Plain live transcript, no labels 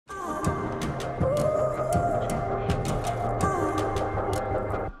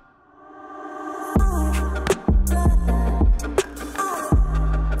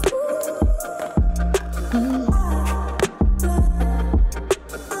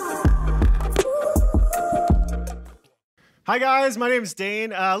Hi guys, my name's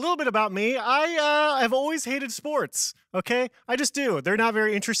Dane. A little bit about me. I have always hated sports. Okay, I just do. They're not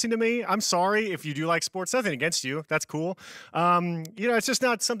very interesting to me. I'm sorry if you do like sports. Nothing against you. That's cool. It's just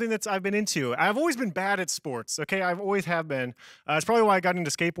not something that I've been into. I've always been bad at sports. Okay, I've always have been. It's probably why I got into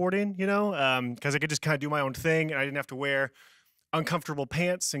skateboarding. Because I could just kind of do my own thing and I didn't have to wear uncomfortable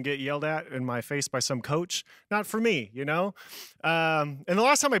pants and get yelled at in my face by some coach. Not for me. And the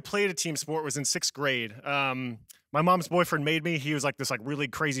last time I played a team sport was in sixth grade. My mom's boyfriend made me. He was like this really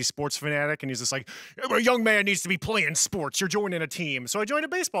crazy sports fanatic, and he's just like, a young man needs to be playing sports. You're joining a team. So I joined a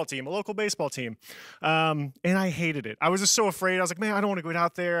baseball team, a local baseball team, and I hated it. I was just so afraid. I was like, man, I don't want to go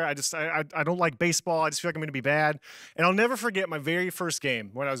out there. I don't like baseball. I just feel like I'm going to be bad. And I'll never forget my very first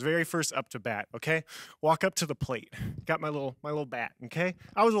game when I was very first up to bat. Okay, walk up to the plate, got my little bat. Okay,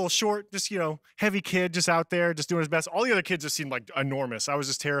 I was a little short, just heavy kid, just out there, just doing his best. All the other kids just seemed like enormous. I was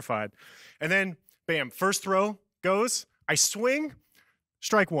just terrified. And then, bam, first throw goes, I swing,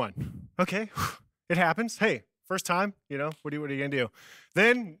 strike one. Okay, it happens. Hey, first time, what are you gonna do?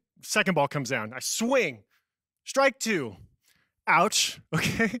 Then second ball comes down. I swing, strike two. Ouch.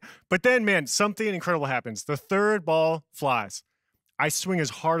 Okay, but then, man, something incredible happens. The third ball flies. I swing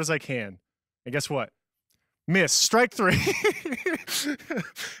as hard as I can, and guess what? Miss, strike three.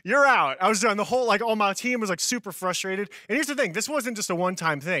 You're out. I was done. The whole, all my team was super frustrated. And here's the thing, this wasn't just a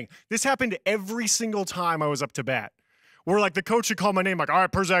one-time thing. This happened every single time I was up to bat. Where the coach would call my name, all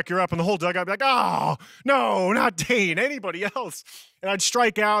right, Perzak, you're up. And the whole dugout would be like, oh, no, not Dane, anybody else. And I'd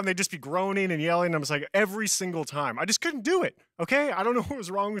strike out and they'd just be groaning and yelling. And I was like, every single time. I just couldn't do it. Okay, I don't know what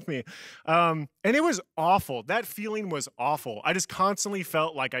was wrong with me. And it was awful. That feeling was awful. I just constantly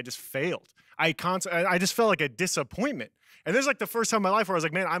felt like I just failed. I just felt like a disappointment. And this is the first time in my life where I was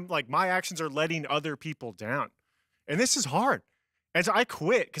like, man, my actions are letting other people down. And this is hard. And so I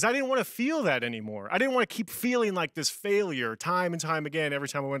quit because I didn't want to feel that anymore. I didn't want to keep feeling like this failure time and time again every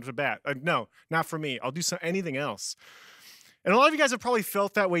time I went to bat. No, not for me. I'll do anything else. And a lot of you guys have probably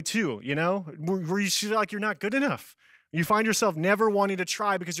felt that way too, where you feel like you're not good enough. You find yourself never wanting to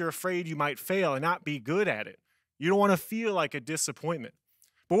try because you're afraid you might fail and not be good at it. You don't want to feel like a disappointment.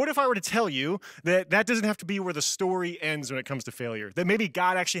 But what if I were to tell you that doesn't have to be where the story ends when it comes to failure? That maybe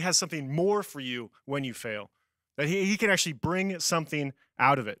God actually has something more for you when you fail. That he can actually bring something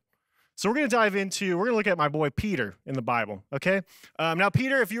out of it. So we're going to look at my boy Peter in the Bible, okay? Now,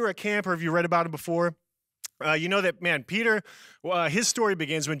 Peter, if you were at camp or if you read about him before, you know that, man, Peter, his story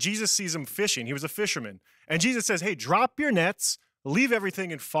begins when Jesus sees him fishing. He was a fisherman. And Jesus says, hey, drop your nets, leave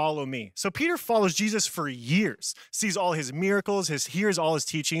everything and follow me. So Peter follows Jesus for years, sees all his miracles, hears all his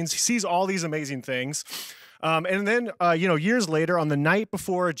teachings, sees all these amazing things. And then, years later, on the night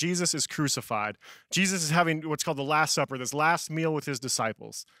before Jesus is crucified, Jesus is having what's called the Last Supper, this last meal with his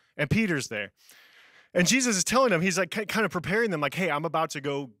disciples. And Peter's there. And Jesus is telling them, he's kind of preparing them hey, I'm about to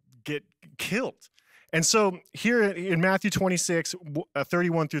go get killed. And so here in Matthew 26,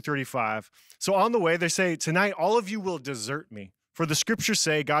 31 through 35, so on the way, they say, tonight, all of you will desert me. For the scriptures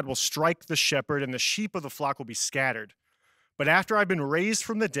say, God will strike the shepherd and the sheep of the flock will be scattered. But after I've been raised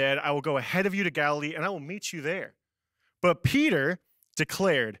from the dead, I will go ahead of you to Galilee, and I will meet you there. But Peter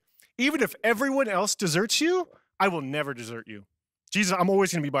declared, even if everyone else deserts you, I will never desert you. Jesus, I'm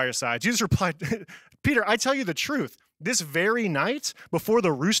always going to be by your side. Jesus replied, Peter, I tell you the truth. This very night, before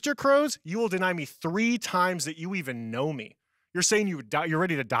the rooster crows, you will deny me 3 times that you even know me. You're saying you're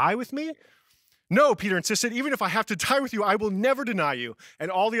ready to die with me? No, Peter insisted, even if I have to die with you, I will never deny you. And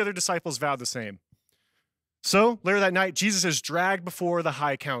all the other disciples vowed the same. So later that night, Jesus is dragged before the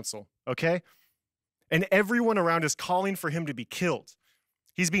high council, okay? And everyone around is calling for him to be killed.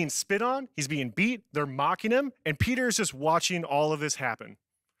 He's being spit on, he's being beat, they're mocking him, and Peter is just watching all of this happen.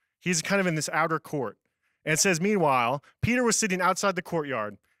 He's kind of in this outer court. And it says, meanwhile, Peter was sitting outside the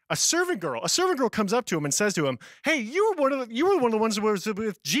courtyard. A servant girl comes up to him and says to him, hey, you were one of the ones who was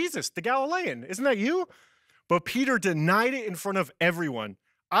with Jesus, the Galilean. Isn't that you? But Peter denied it in front of everyone.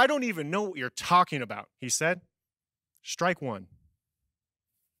 I don't even know what you're talking about, he said. Strike one.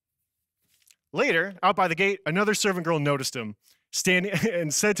 Later, out by the gate, another servant girl noticed him standing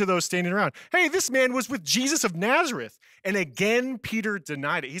and said to those standing around, hey, this man was with Jesus of Nazareth. And again, Peter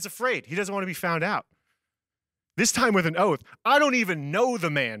denied it. He's afraid. He doesn't want to be found out. This time with an oath, I don't even know the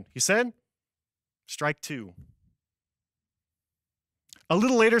man, he said. Strike two. A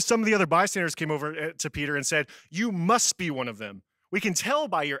little later, some of the other bystanders came over to Peter and said, you must be one of them. We can tell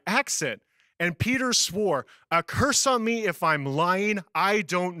by your accent. And Peter swore, a curse on me if I'm lying. I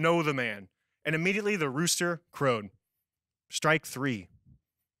don't know the man. And immediately the rooster crowed. Strike three.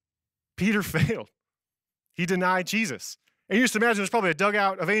 Peter failed. He denied Jesus. And you just imagine there's probably a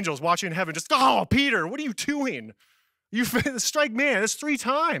dugout of angels watching in heaven just, oh, Peter, what are you doing? You strike man, that's 3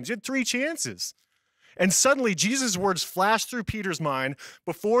 times. You had 3 chances. And suddenly Jesus' words flashed through Peter's mind,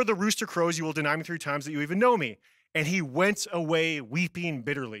 before the rooster crows, you will deny me 3 times that you even know me. And he went away weeping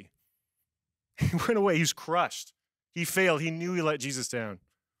bitterly. He went away, he was crushed. He failed, he knew he let Jesus down.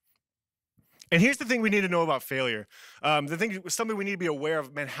 And here's the thing we need to know about failure. Something we need to be aware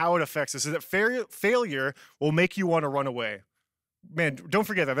of, man, how it affects us, is that failure will make you want to run away. Man, don't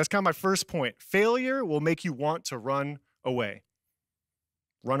forget that. That's kind of my first point. Failure will make you want to run away.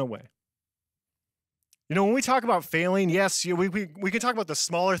 Run away. You know, when we talk about failing, yes, we can talk about the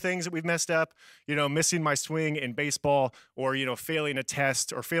smaller things that we've messed up, you know, missing my swing in baseball, or, you know, failing a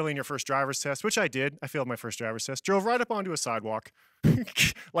test, or failing your first driver's test, which I did. I failed my first driver's test. Drove right up onto a sidewalk.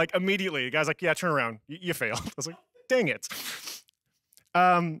 Like, immediately. The guy's like, yeah, turn around. You failed. I was like, dang it.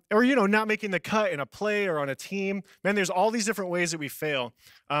 Or, you know, not making the cut in a play or on a team. Man, there's all these different ways that we fail.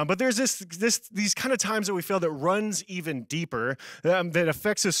 But there's these kind of times that we fail that runs even deeper, that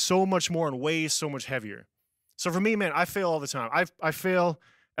affects us so much more and weighs so much heavier. So for me, man, I fail all the time. I fail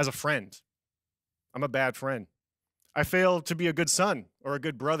as a friend. I'm a bad friend. I fail to be a good son or a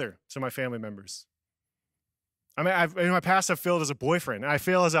good brother to my family members. I mean, in my past, I've failed as a boyfriend. I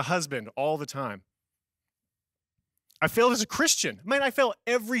fail as a husband all the time. I failed as a Christian. Man, I fail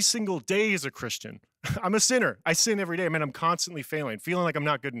every single day as a Christian. I'm a sinner. I sin every day. Man, I'm constantly failing, feeling like I'm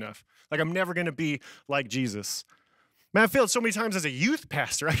not good enough, like I'm never going to be like Jesus. Man, I've failed so many times as a youth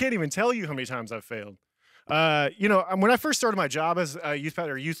pastor. I can't even tell you how many times I've failed. You know, when I first started my job as a youth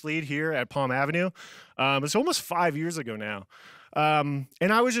pastor, youth lead here at Palm Avenue, it's almost 5 years ago now. And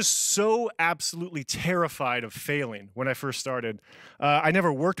I was just so absolutely terrified of failing when I first started. I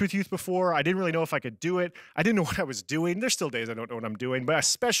never worked with youth before. I didn't really know if I could do it. I didn't know what I was doing. There's still days I don't know what I'm doing, but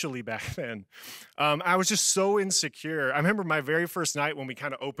especially back then. I was just so insecure. I remember my very first night when we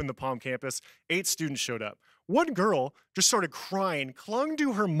kind of opened the Palm campus, 8 students showed up. One girl just started crying, clung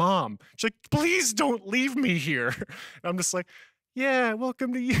to her mom. She's like, please don't leave me here. And I'm just like, yeah,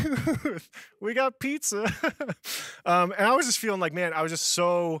 welcome to youth. We got pizza. And I was just feeling like, man, I was just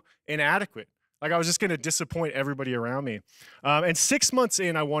so inadequate. Like I was just going to disappoint everybody around me. And 6 months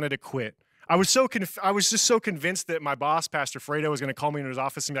in, I wanted to quit. I was just so convinced that my boss, Pastor Fredo, was going to call me into his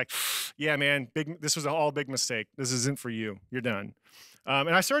office and be like, yeah, man, this was all a big mistake. This isn't for you. You're done.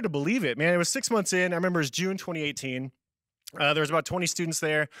 And I started to believe it, man. It was 6 months in. I remember it was June 2018. There was about 20 students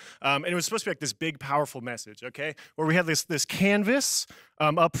there, and it was supposed to be like this big, powerful message, okay? Where we had this canvas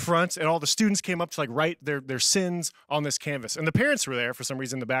up front, and all the students came up to like write their sins on this canvas. And the parents were there for some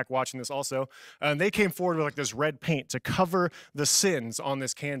reason in the back watching this also. And they came forward with like this red paint to cover the sins on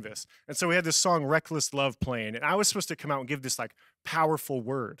this canvas. And so we had this song, Reckless Love, playing, and I was supposed to come out and give this like powerful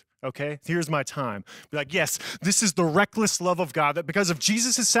word, okay? Here's my time. Be like, yes, this is the reckless love of God, that because of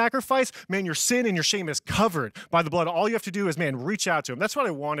Jesus' sacrifice, man, your sin and your shame is covered by the blood. All you have to do is, man, reach out to him. That's what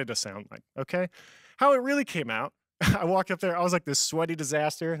I wanted to sound like, okay? How it really came out, I walked up there, I was like this sweaty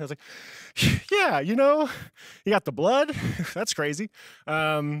disaster, and I was like, yeah, you know, you got the blood, that's crazy.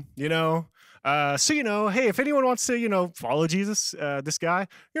 So, you know, hey, if anyone wants to, you know, follow Jesus, this guy,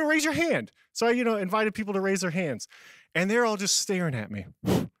 you know, raise your hand. So I, you know, invited people to raise their hands. And they're all just staring at me.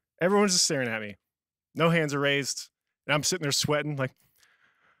 Everyone's just staring at me. No hands are raised. And I'm sitting there sweating like,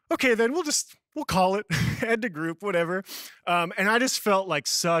 okay, then we'll call it, head to group, whatever. And I just felt like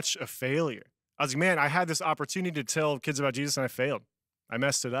such a failure. I was like, man, I had this opportunity to tell kids about Jesus and I failed. I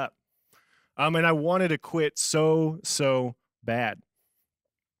messed it up. And I wanted to quit so bad.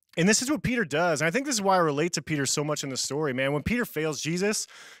 And this is what Peter does. And I think this is why I relate to Peter so much in the story, man. When Peter fails Jesus,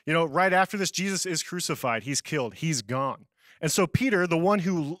 you know, right after this, Jesus is crucified. He's killed. He's gone. And so Peter, the one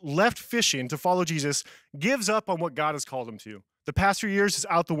who left fishing to follow Jesus, gives up on what God has called him to. The past few years is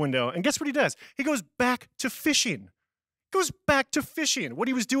out the window. And guess what he does? He goes back to fishing. Goes back to fishing, what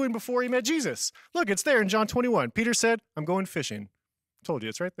he was doing before he met Jesus. Look, it's there in John 21. Peter said, I'm going fishing. Told you,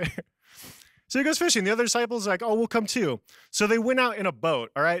 it's right there. So he goes fishing. The other disciples are like, oh, we'll come too. So they went out in a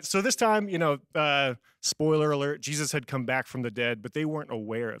boat, all right? So this time, you know, spoiler alert, Jesus had come back from the dead, but they weren't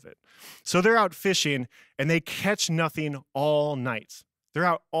aware of it. So they're out fishing, and they catch nothing all night. They're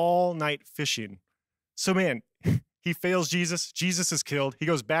out all night fishing. So, man, he fails Jesus. Jesus is killed. He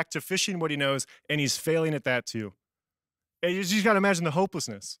goes back to fishing what he knows, and he's failing at that too. And you just got to imagine the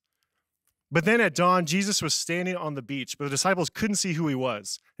hopelessness. But then at dawn, Jesus was standing on the beach, but the disciples couldn't see who he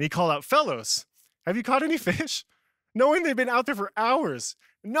was. And he called out, fellows, have you caught any fish? Knowing they'd been out there for hours.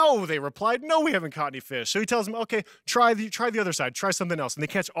 No, they replied, no, we haven't caught any fish. So he tells them, okay, try the other side, try something else. And they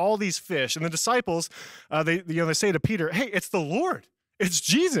catch all these fish. And the disciples, they say to Peter, hey, it's the Lord. It's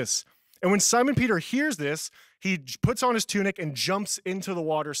Jesus. And when Simon Peter hears this, he puts on his tunic and jumps into the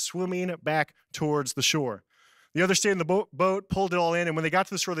water, swimming back towards the shore. The others stayed in the boat, pulled it all in, and when they got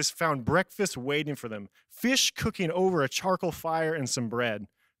to the shore, they found breakfast waiting for them, fish cooking over a charcoal fire and some bread.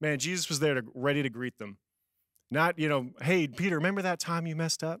 Man, Jesus was there ready to greet them. Not, hey, Peter, remember that time you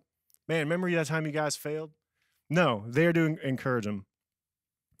messed up? Man, remember that time you guys failed? No, they're to encourage them.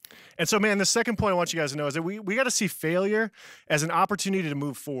 And so, man, the second point I want you guys to know is that we got to see failure as an opportunity to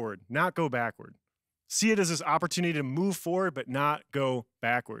move forward, not go backward. See it as this opportunity to move forward, but not go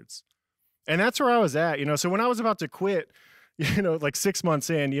backwards. And that's where I was at, So when I was about to quit, like 6 months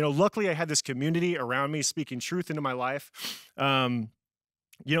in, luckily I had this community around me speaking truth into my life.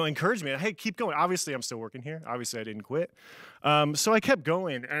 Encouraged me. Hey, keep going. Obviously, I'm still working here. Obviously, I didn't quit. So I kept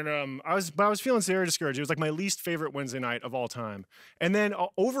going, and I was feeling very discouraged. It was like my least favorite Wednesday night of all time. And then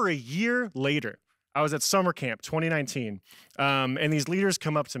over a year later, I was at summer camp 2019, and these leaders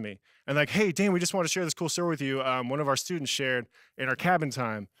come up to me and like, hey, Dan, we just want to share this cool story with you. One of our students shared in our cabin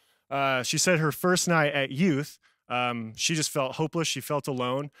time. She said her first night at youth, she just felt hopeless. She felt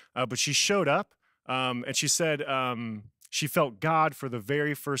alone, but she showed up, and she said she felt God for the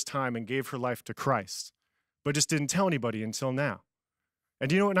very first time and gave her life to Christ, but just didn't tell anybody until now. And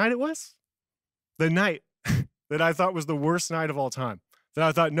do you know what night it was? The night that I thought was the worst night of all time. That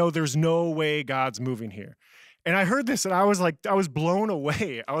I thought, no, there's no way God's moving here. And I heard this and I was blown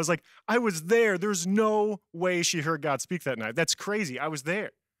away. I was like, I was there. There's no way she heard God speak that night. That's crazy. I was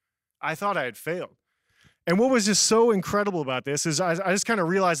there. I thought I had failed. And what was just so incredible about this is I just kind of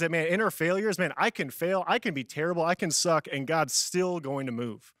realized that, man, in our failures, man, I can fail, I can be terrible, I can suck, and God's still going to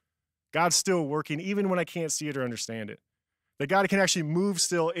move. God's still working, even when I can't see it or understand it. That God can actually move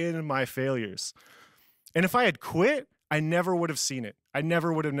still in my failures. And if I had quit, I never would have seen it. I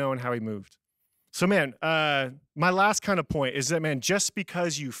never would have known how he moved. So, man, my last kind of point is that, man, just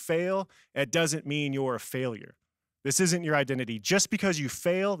because you fail, it doesn't mean you're a failure. This isn't your identity. Just because you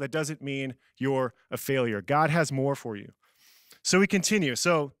fail, that doesn't mean you're a failure. God has more for you. So we continue.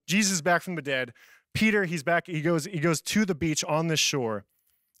 So Jesus is back from the dead. Peter, he's back. He goes to the beach on this shore.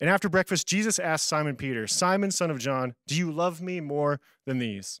 And after breakfast, Jesus asked Simon Peter, Simon, son of John, do you love me more than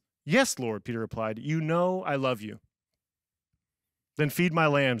these? Yes, Lord, Peter replied. You know I love you. Then feed my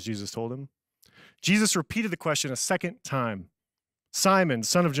lambs, Jesus told him. Jesus repeated the question a second time. Simon,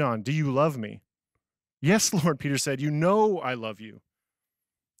 son of John, do you love me? Yes, Lord, Peter said, you know I love you.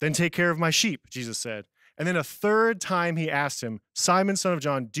 Then take care of my sheep, Jesus said. And then a third time he asked him, Simon, son of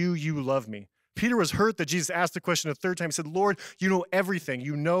John, do you love me? Peter was hurt that Jesus asked the question a third time. He said, Lord, you know everything.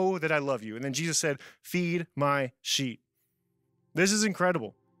 You know that I love you. And then Jesus said, feed my sheep. This is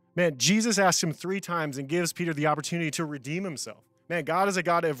incredible. Man, Jesus asked him 3 times and gives Peter the opportunity to redeem himself. Man, God is a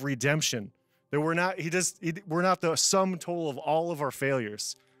God of redemption. That we're not the sum total of all of our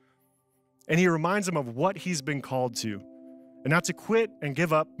failures. And he reminds him of what he's been called to. And not to quit and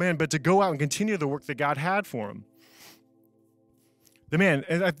give up, man, but to go out and continue the work that God had for him.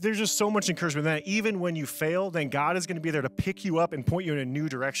 There's just so much encouragement that even when you fail, then God is going to be there to pick you up and point you in a new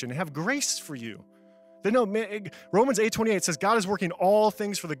direction and have grace for you. Romans 8:28 says God is working all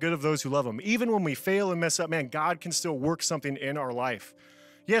things for the good of those who love him. Even when we fail and mess up, man, God can still work something in our life.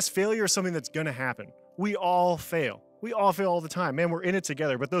 Yes, failure is something that's going to happen. We all fail. We all fail all the time. Man, we're in it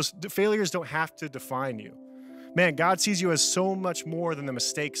together, but those failures don't have to define you. Man, God sees you as so much more than the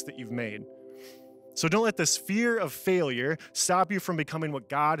mistakes that you've made. So don't let this fear of failure stop you from becoming what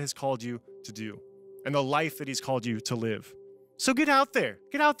God has called you to do and the life that he's called you to live. So get out there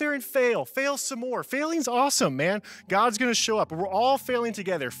and fail some more. Failing's awesome, man. God's going to show up. We're all failing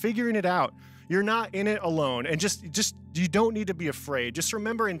together, figuring it out. You're not in it alone. And just you don't need to be afraid. Just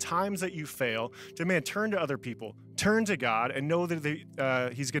remember in times that you fail to, man, turn to other people, turn to God, and know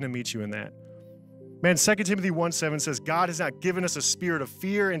that he's going to meet you in that. Man, 2 Timothy 1:7 says, God has not given us a spirit of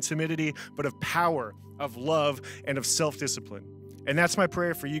fear and timidity, but of power, of love, and of self-discipline. And that's my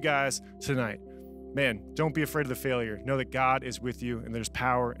prayer for you guys tonight. Man, don't be afraid of the failure. Know that God is with you, and there's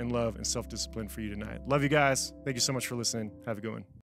power and love and self-discipline for you tonight. Love you guys. Thank you so much for listening. Have a good one.